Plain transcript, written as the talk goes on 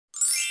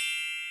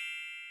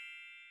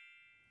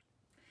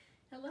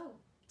Hello.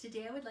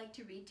 Today I would like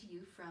to read to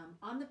you from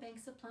On the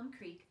Banks of Plum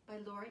Creek by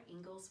Laura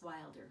Ingalls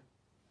Wilder.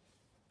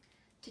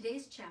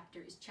 Today's chapter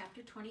is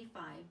chapter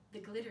 25, The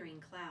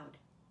Glittering Cloud.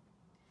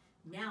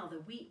 Now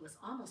the wheat was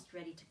almost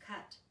ready to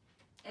cut.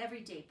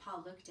 Every day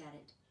Pa looked at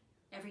it.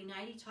 Every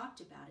night he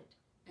talked about it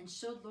and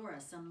showed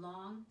Laura some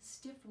long,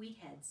 stiff wheat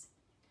heads.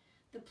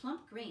 The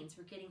plump grains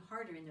were getting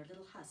harder in their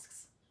little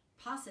husks.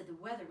 Pa said the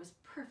weather was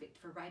perfect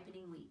for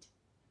ripening wheat.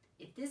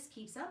 If this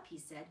keeps up, he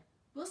said,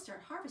 we'll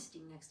start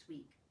harvesting next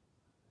week.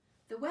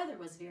 The weather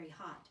was very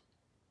hot.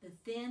 The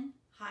thin,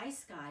 high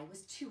sky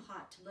was too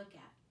hot to look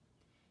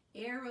at.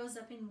 Air rose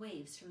up in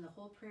waves from the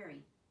whole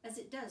prairie, as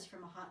it does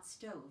from a hot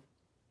stove.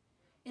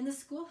 In the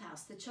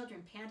schoolhouse, the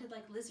children panted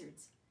like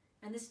lizards,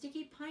 and the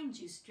sticky pine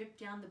juice dripped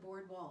down the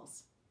board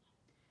walls.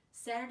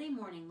 Saturday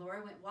morning,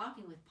 Laura went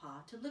walking with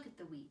Pa to look at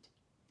the wheat.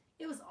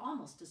 It was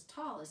almost as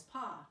tall as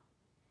Pa.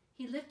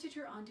 He lifted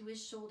her onto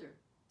his shoulder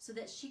so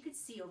that she could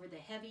see over the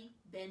heavy,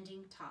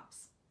 bending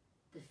tops.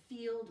 The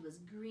field was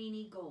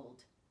greeny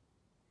gold.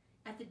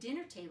 At the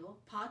dinner table,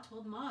 Pa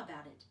told Ma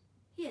about it.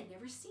 He had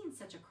never seen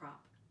such a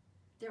crop.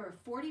 There were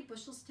 40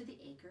 bushels to the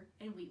acre,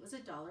 and wheat was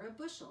 $1 a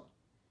bushel.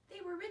 They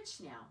were rich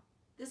now.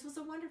 This was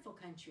a wonderful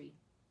country.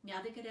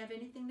 Now they could have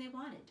anything they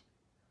wanted.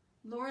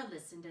 Laura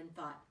listened and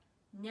thought,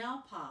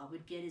 now Pa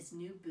would get his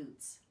new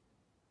boots.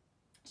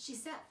 She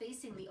sat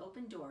facing the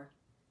open door,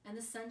 and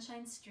the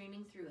sunshine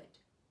streaming through it.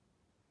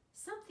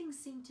 Something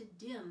seemed to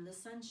dim the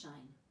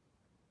sunshine.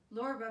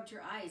 Laura rubbed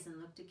her eyes and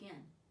looked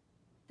again.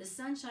 The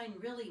sunshine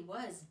really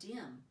was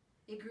dim.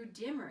 It grew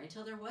dimmer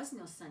until there was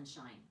no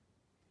sunshine.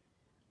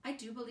 I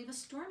do believe a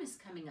storm is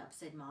coming up,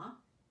 said Ma.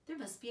 There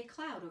must be a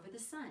cloud over the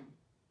sun.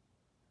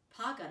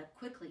 Pa got up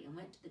quickly and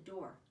went to the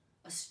door.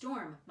 A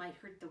storm might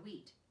hurt the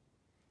wheat.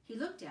 He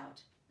looked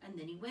out, and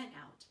then he went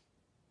out.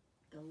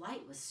 The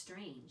light was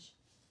strange.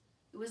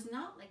 It was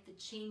not like the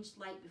changed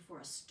light before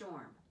a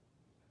storm.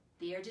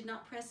 The air did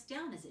not press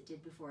down as it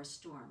did before a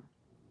storm.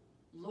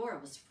 Laura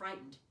was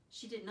frightened.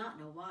 She did not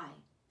know why.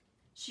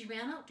 She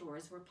ran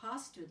outdoors where Pa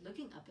stood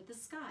looking up at the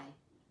sky.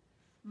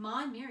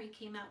 Ma and Mary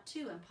came out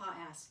too, and Pa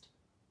asked,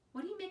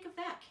 "What do you make of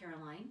that,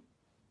 Caroline?"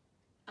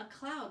 A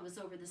cloud was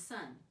over the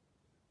sun.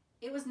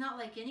 It was not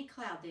like any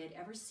cloud they had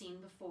ever seen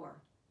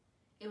before.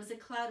 It was a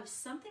cloud of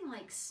something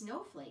like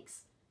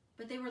snowflakes,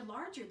 but they were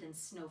larger than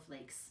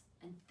snowflakes,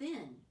 and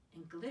thin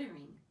and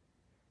glittering.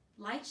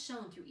 Light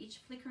shone through each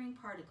flickering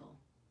particle.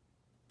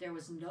 There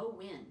was no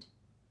wind.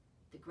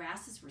 The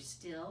grasses were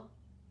still,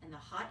 and the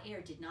hot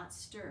air did not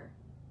stir.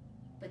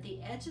 But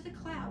the edge of the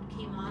cloud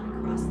came on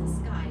across the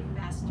sky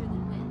faster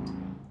than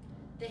wind.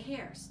 The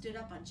hair stood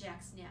up on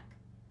Jack's neck.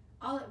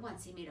 All at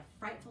once he made a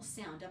frightful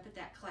sound up at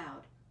that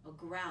cloud, a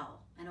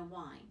growl and a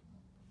whine.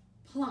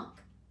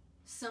 Plunk!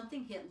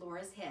 Something hit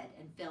Laura's head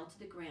and fell to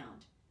the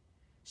ground.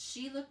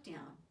 She looked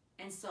down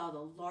and saw the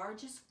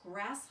largest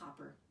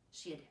grasshopper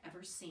she had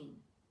ever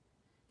seen.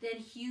 Then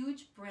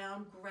huge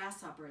brown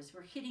grasshoppers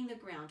were hitting the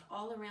ground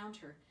all around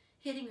her,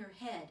 hitting her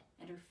head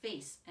and her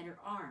face and her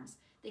arms.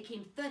 They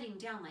came thudding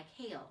down like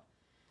hail.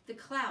 The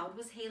cloud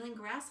was hailing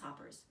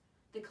grasshoppers.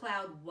 The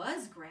cloud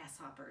was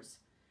grasshoppers.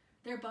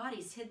 Their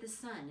bodies hid the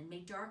sun and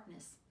made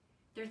darkness.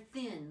 Their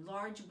thin,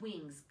 large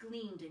wings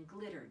gleamed and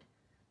glittered.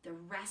 The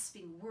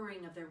rasping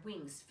whirring of their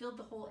wings filled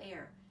the whole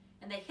air,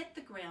 and they hit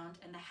the ground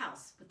and the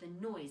house with the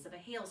noise of a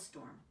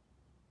hailstorm.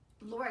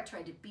 Laura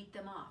tried to beat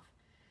them off.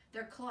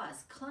 Their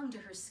claws clung to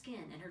her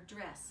skin and her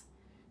dress.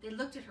 They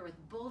looked at her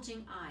with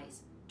bulging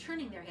eyes,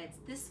 turning their heads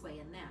this way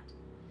and that.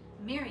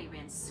 Mary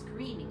ran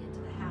screaming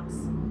into the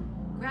house.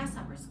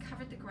 Grasshoppers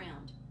covered the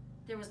ground.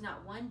 There was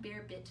not one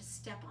bare bit to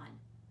step on.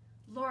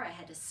 Laura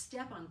had to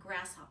step on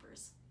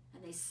grasshoppers,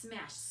 and they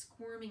smashed,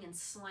 squirming and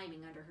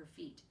sliming under her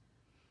feet.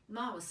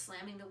 Ma was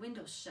slamming the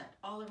windows shut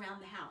all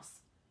around the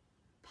house.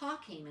 Pa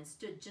came and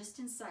stood just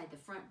inside the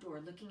front door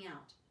looking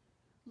out.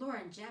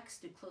 Laura and Jack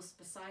stood close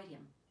beside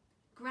him.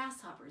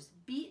 Grasshoppers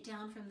beat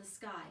down from the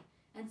sky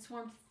and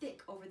swarmed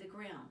thick over the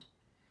ground.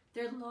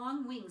 Their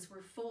long wings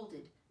were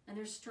folded, and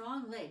their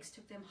strong legs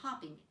took them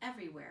hopping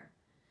everywhere.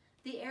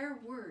 The air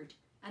whirred,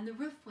 and the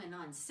roof went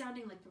on,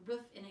 sounding like the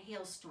roof in a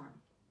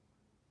hailstorm.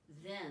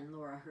 Then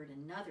Laura heard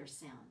another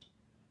sound.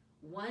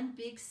 One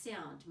big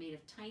sound made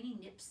of tiny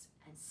nips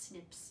and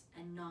snips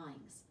and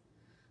gnawings.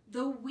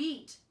 "The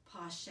wheat!"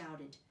 Pa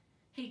shouted.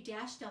 He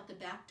dashed out the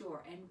back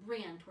door and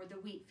ran toward the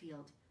wheat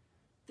field.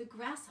 The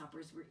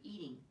grasshoppers were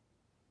eating.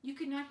 You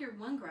could not hear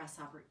one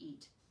grasshopper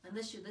eat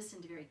unless you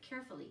listened very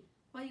carefully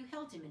while you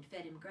held him and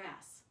fed him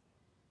grass.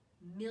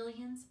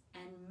 Millions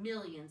and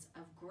millions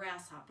of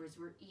grasshoppers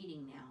were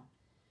eating now.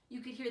 You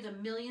could hear the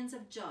millions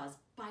of jaws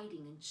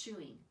biting and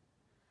chewing.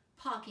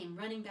 Pa came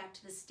running back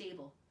to the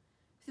stable.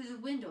 Through the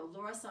window,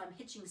 Laura saw him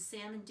hitching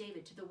Sam and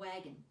David to the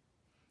wagon.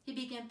 He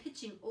began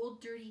pitching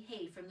old dirty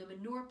hay from the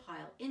manure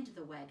pile into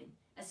the wagon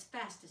as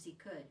fast as he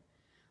could.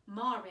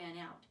 Ma ran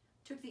out,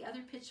 took the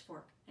other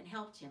pitchfork, and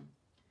helped him.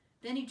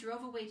 Then he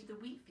drove away to the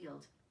wheat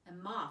field,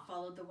 and Ma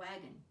followed the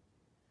wagon.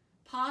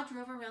 Pa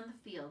drove around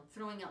the field,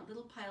 throwing out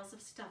little piles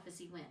of stuff as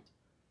he went.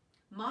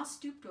 Ma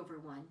stooped over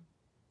one,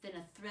 Then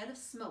a thread of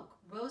smoke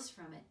rose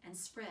from it and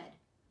spread.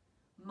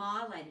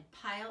 Ma lighted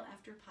pile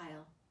after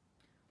pile.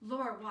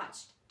 Laura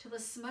watched till a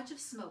smudge of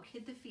smoke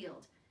hid the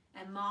field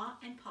and Ma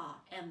and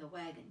Pa and the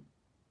wagon.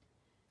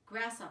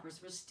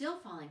 Grasshoppers were still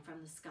falling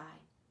from the sky.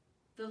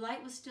 The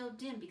light was still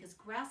dim because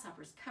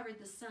grasshoppers covered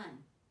the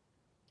sun.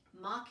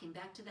 Ma came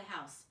back to the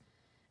house,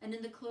 and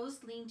in the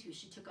closed lean-to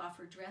she took off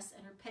her dress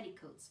and her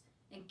petticoats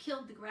and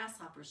killed the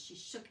grasshoppers she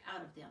shook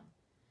out of them.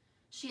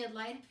 She had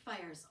lighted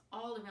fires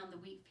all around the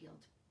wheat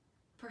field.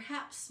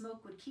 Perhaps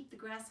smoke would keep the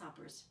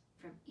grasshoppers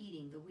from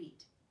eating the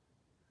wheat.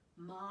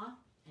 Ma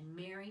and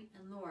Mary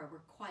and Laura were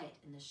quiet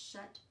in the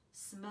shut,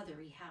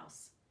 smothery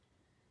house.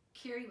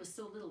 Carrie was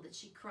so little that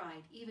she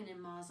cried, even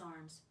in Ma's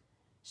arms.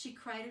 She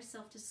cried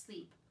herself to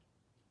sleep.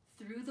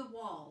 Through the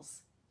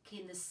walls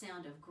came the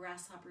sound of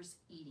grasshoppers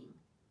eating.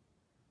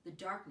 The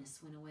darkness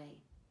went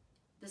away.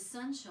 The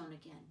sun shone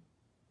again.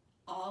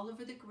 All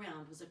over the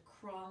ground was a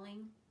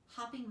crawling,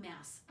 hopping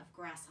mass of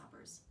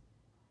grasshoppers.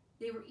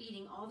 They were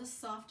eating all the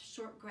soft,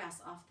 short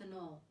grass off the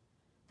knoll.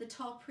 The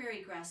tall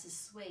prairie grasses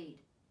swayed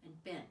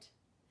and bent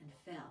and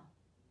fell.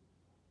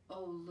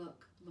 "Oh,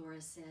 look,"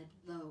 Laura said,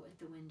 low at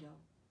the window.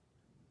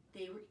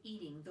 They were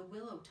eating the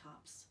willow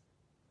tops.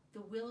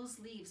 The willow's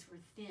leaves were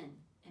thin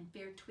and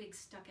bare twigs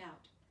stuck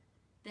out.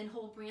 Then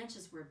whole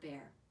branches were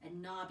bare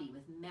and knobby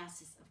with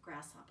masses of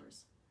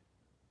grasshoppers.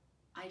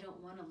 "I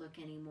don't want to look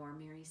any more,"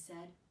 Mary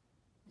said,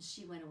 and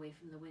she went away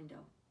from the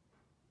window.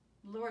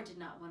 Laura did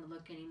not want to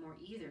look any more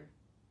either,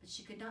 but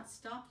she could not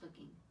stop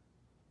looking.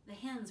 The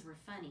hens were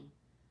funny.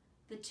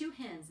 The two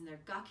hens and their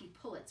gawky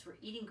pullets were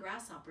eating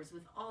grasshoppers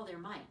with all their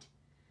might.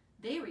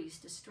 They were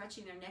used to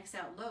stretching their necks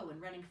out low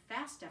and running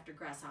fast after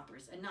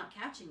grasshoppers and not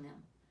catching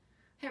them.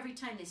 Every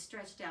time they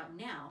stretched out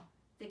now,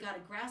 they got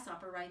a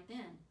grasshopper right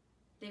then.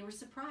 They were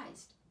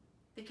surprised.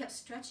 They kept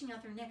stretching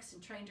out their necks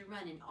and trying to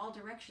run in all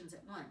directions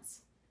at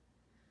once.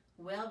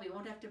 "Well, we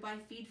won't have to buy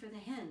feed for the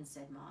hens,"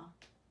 said Ma.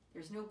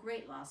 "There's no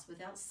great loss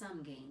without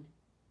some gain."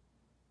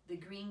 The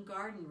green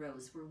garden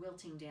rows were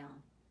wilting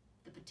down.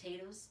 The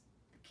potatoes,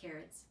 the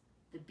carrots,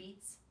 the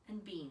beets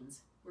and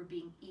beans were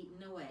being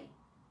eaten away.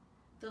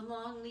 The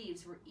long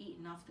leaves were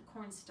eaten off the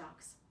corn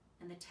stalks,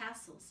 and the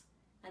tassels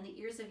and the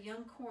ears of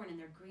young corn in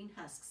their green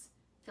husks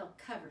fell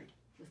covered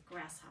with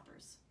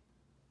grasshoppers.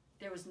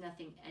 There was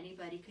nothing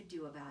anybody could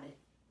do about it.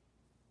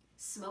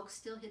 Smoke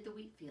still hid the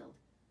wheat field.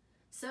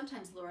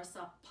 Sometimes Laura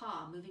saw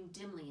Pa moving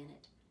dimly in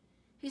it.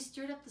 He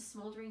stirred up the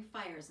smoldering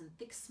fires and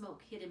thick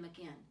smoke hid him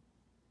again.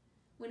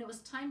 When it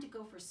was time to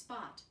go for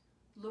Spot,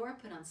 Laura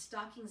put on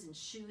stockings and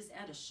shoes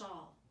and a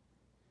shawl.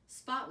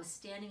 Spot was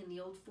standing in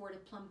the old ford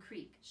of Plum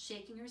Creek,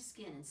 shaking her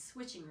skin and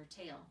switching her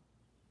tail.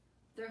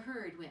 The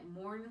herd went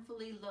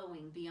mournfully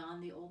lowing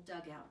beyond the old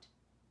dugout.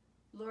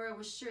 Laura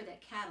was sure that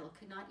cattle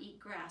could not eat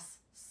grass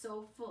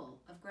so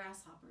full of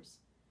grasshoppers.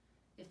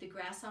 If the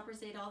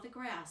grasshoppers ate all the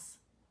grass,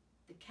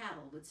 the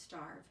cattle would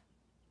starve.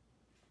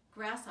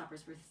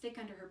 Grasshoppers were thick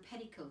under her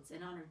petticoats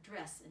and on her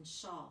dress and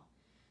shawl.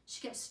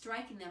 She kept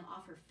striking them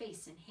off her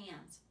face and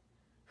hands.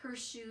 Her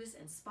shoes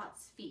and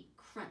Spot's feet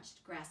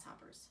crunched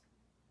grasshoppers.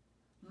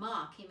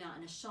 Ma came out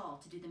in a shawl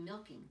to do the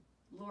milking.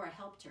 Laura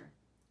helped her.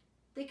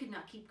 They could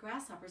not keep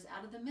grasshoppers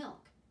out of the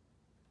milk.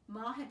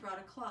 Ma had brought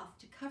a cloth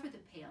to cover the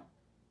pail,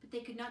 but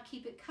they could not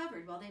keep it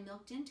covered while they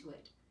milked into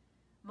it.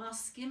 Ma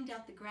skimmed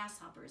out the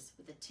grasshoppers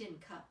with a tin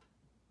cup.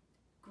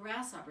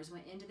 Grasshoppers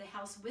went into the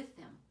house with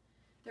them.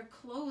 Their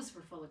clothes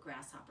were full of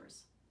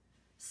grasshoppers.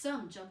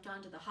 Some jumped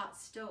onto the hot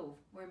stove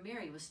where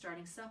Mary was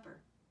starting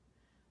supper.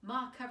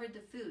 Ma covered the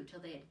food till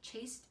they had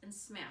chased and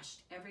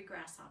smashed every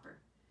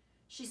grasshopper.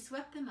 She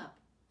swept them up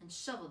and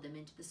shoveled them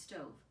into the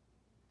stove.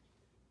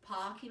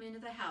 Pa came into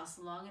the house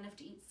long enough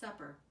to eat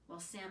supper while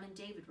Sam and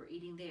David were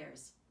eating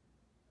theirs.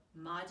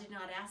 Ma did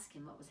not ask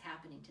him what was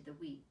happening to the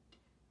wheat.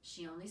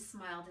 She only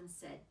smiled and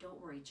said, "Don't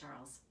worry,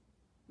 Charles.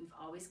 We've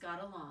always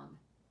got along."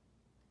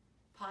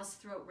 Pa's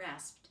throat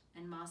rasped,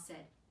 and Ma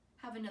said,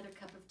 "Have another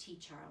cup of tea,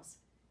 Charles.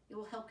 It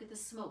will help get the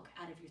smoke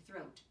out of your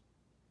throat."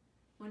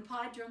 When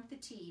Pa drank the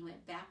tea, he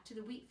went back to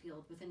the wheat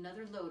field with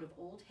another load of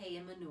old hay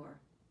and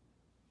manure.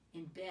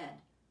 In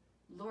bed,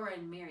 Laura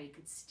and Mary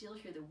could still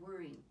hear the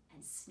whirring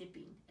and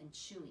snipping and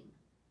chewing.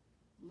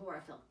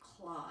 Laura felt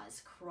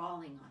claws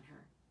crawling on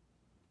her.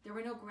 There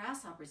were no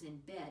grasshoppers in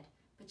bed,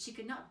 but she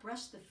could not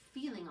brush the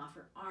feeling off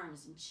her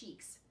arms and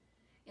cheeks.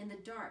 In the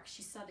dark,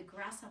 she saw the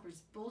grasshoppers'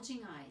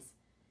 bulging eyes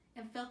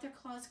and felt their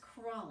claws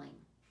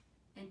crawling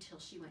until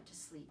she went to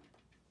sleep.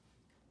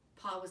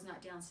 Pa was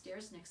not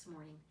downstairs next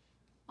morning.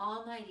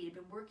 All night he had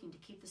been working to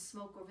keep the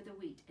smoke over the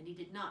wheat, and he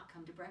did not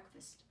come to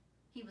breakfast.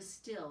 He was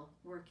still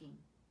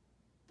working.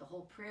 The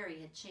whole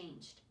prairie had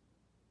changed.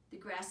 The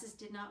grasses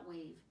did not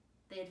wave.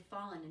 They had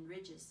fallen in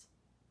ridges.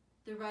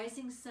 The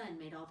rising sun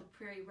made all the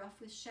prairie rough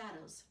with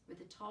shadows where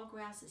the tall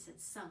grasses had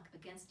sunk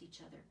against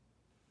each other.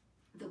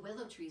 The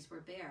willow trees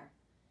were bare.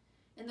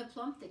 In the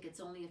plum thickets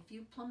only a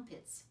few plum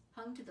pits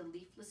hung to the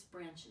leafless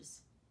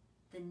branches.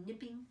 The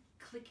nipping,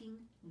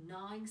 clicking,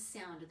 gnawing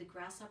sound of the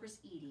grasshoppers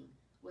eating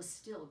was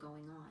still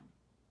going on.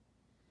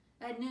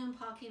 At noon,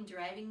 Pa came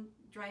driving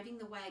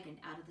the wagon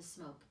out of the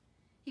smoke.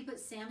 He put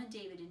Sam and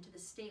David into the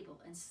stable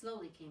and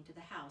slowly came to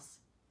the house.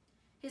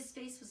 His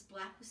face was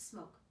black with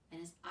smoke and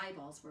his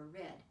eyeballs were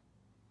red.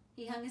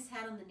 He hung his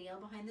hat on the nail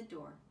behind the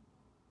door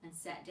and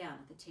sat down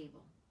at the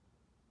table.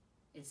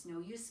 "It's no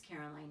use,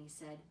 Caroline," he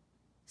said.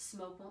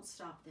 "Smoke won't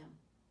stop them.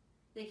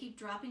 They keep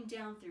dropping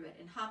down through it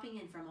and hopping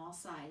in from all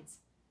sides.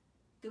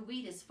 The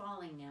wheat is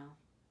falling now.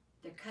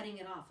 They're cutting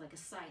it off like a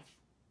scythe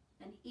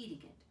and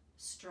eating it,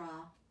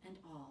 straw and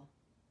all."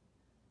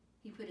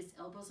 He put his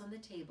elbows on the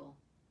table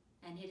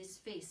and hid his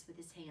face with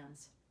his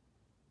hands.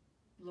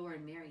 Laura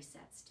and Mary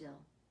sat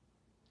still.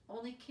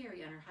 Only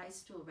Carrie on her high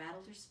stool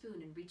rattled her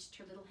spoon and reached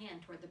her little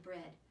hand toward the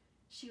bread.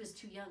 She was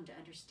too young to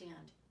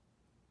understand.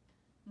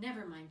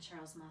 "Never mind,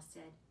 Charles," Ma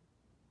said.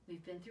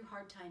 "We've been through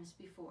hard times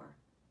before."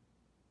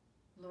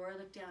 Laura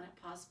looked down at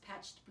Pa's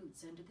patched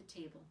boots under the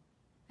table,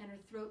 and her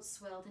throat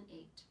swelled and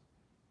ached.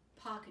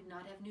 Pa could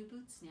not have new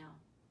boots now.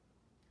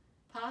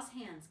 Pa's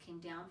hands came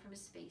down from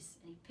his face,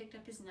 and he picked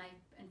up his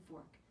knife and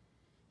fork.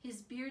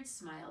 His beard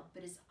smiled,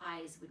 but his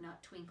eyes would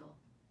not twinkle.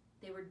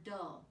 They were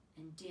dull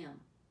and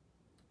dim.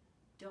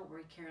 "Don't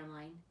worry,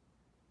 Caroline.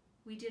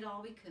 We did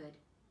all we could,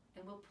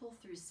 and we'll pull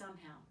through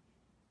somehow."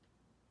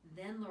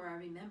 Then Laura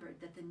remembered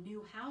that the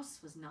new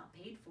house was not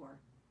paid for.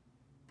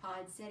 Pa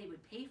had said he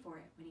would pay for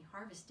it when he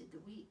harvested the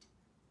wheat.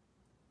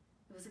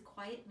 It was a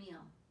quiet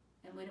meal,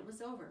 and when it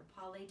was over,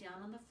 Pa lay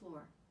down on the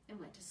floor and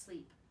went to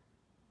sleep.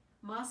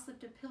 Ma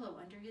slipped a pillow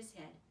under his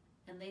head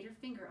and laid her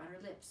finger on her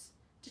lips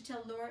to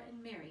tell Laura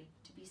and Mary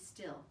to be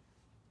still.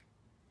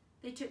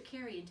 They took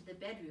Carrie into the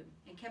bedroom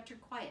and kept her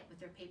quiet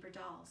with their paper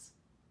dolls.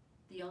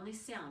 The only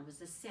sound was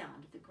the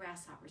sound of the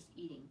grasshoppers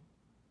eating.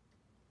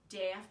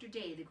 Day after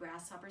day, the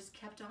grasshoppers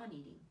kept on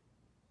eating.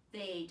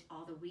 They ate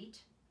all the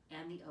wheat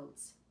and the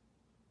oats.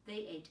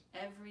 They ate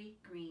every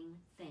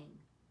green thing,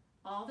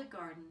 all the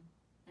garden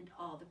and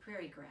all the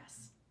prairie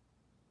grass.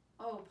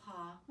 "Oh,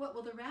 Pa, what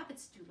will the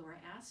rabbits do?" Laura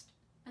asked.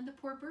 "And the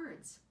poor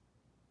birds?"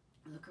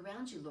 "Look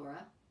around you,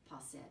 Laura," Pa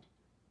said.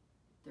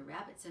 The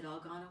rabbits had all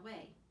gone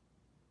away.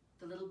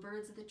 The little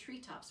birds of the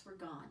treetops were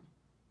gone.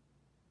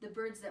 The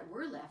birds that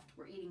were left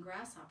were eating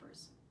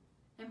grasshoppers,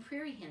 and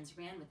prairie hens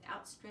ran with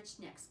outstretched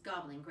necks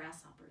gobbling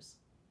grasshoppers.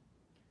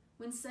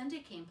 When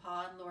Sunday came,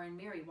 Pa and Laura and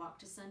Mary walked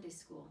to Sunday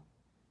school.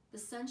 The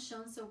sun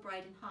shone so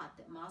bright and hot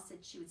that Ma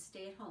said she would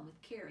stay at home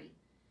with Carrie,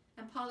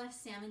 and Pa left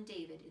Sam and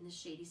David in the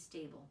shady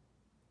stable.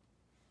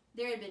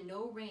 There had been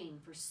no rain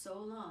for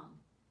so long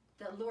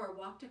that Laura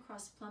walked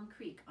across Plum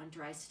Creek on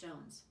dry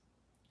stones.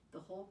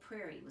 The whole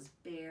prairie was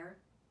bare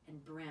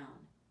and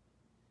brown.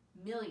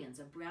 Millions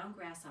of brown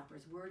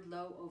grasshoppers whirred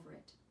low over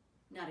it.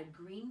 Not a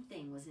green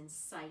thing was in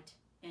sight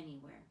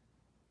anywhere.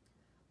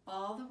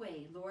 All the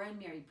way, Laura and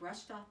Mary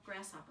brushed off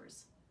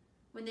grasshoppers.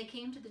 When they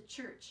came to the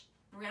church,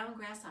 brown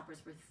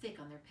grasshoppers were thick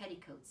on their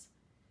petticoats.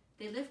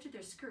 They lifted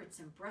their skirts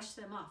and brushed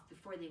them off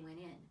before they went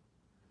in.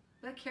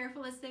 But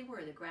careful as they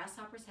were, the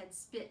grasshoppers had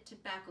spit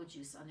tobacco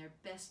juice on their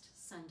best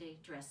Sunday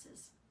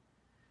dresses.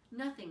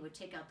 Nothing would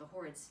take out the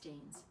horrid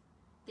stains.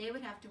 They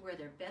would have to wear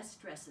their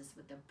best dresses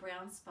with the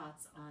brown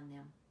spots on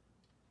them.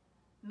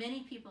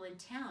 Many people in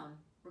town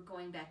were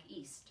going back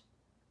east.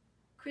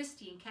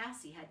 Christy and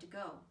Cassie had to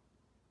go.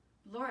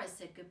 Laura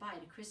said goodbye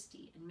to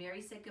Christy, and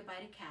Mary said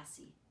goodbye to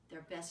Cassie,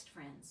 their best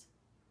friends.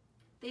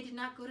 They did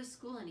not go to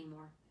school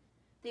anymore.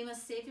 They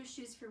must save their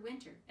shoes for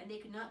winter, and they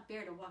could not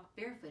bear to walk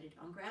barefooted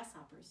on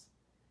grasshoppers.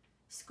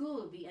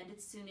 School would be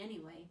ended soon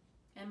anyway,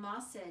 and Ma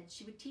said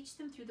she would teach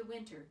them through the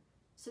winter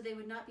so they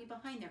would not be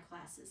behind their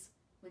classes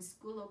when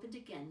school opened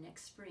again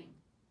next spring.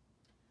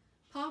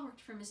 Pa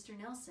worked for Mr.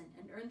 Nelson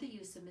and earned the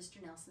use of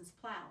Mr. Nelson's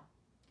plow.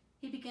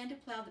 He began to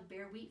plow the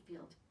bare wheat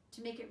field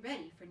to make it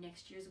ready for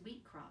next year's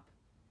wheat crop.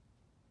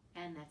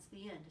 And that's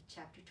the end of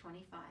chapter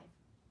 25.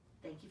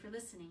 Thank you for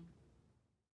listening.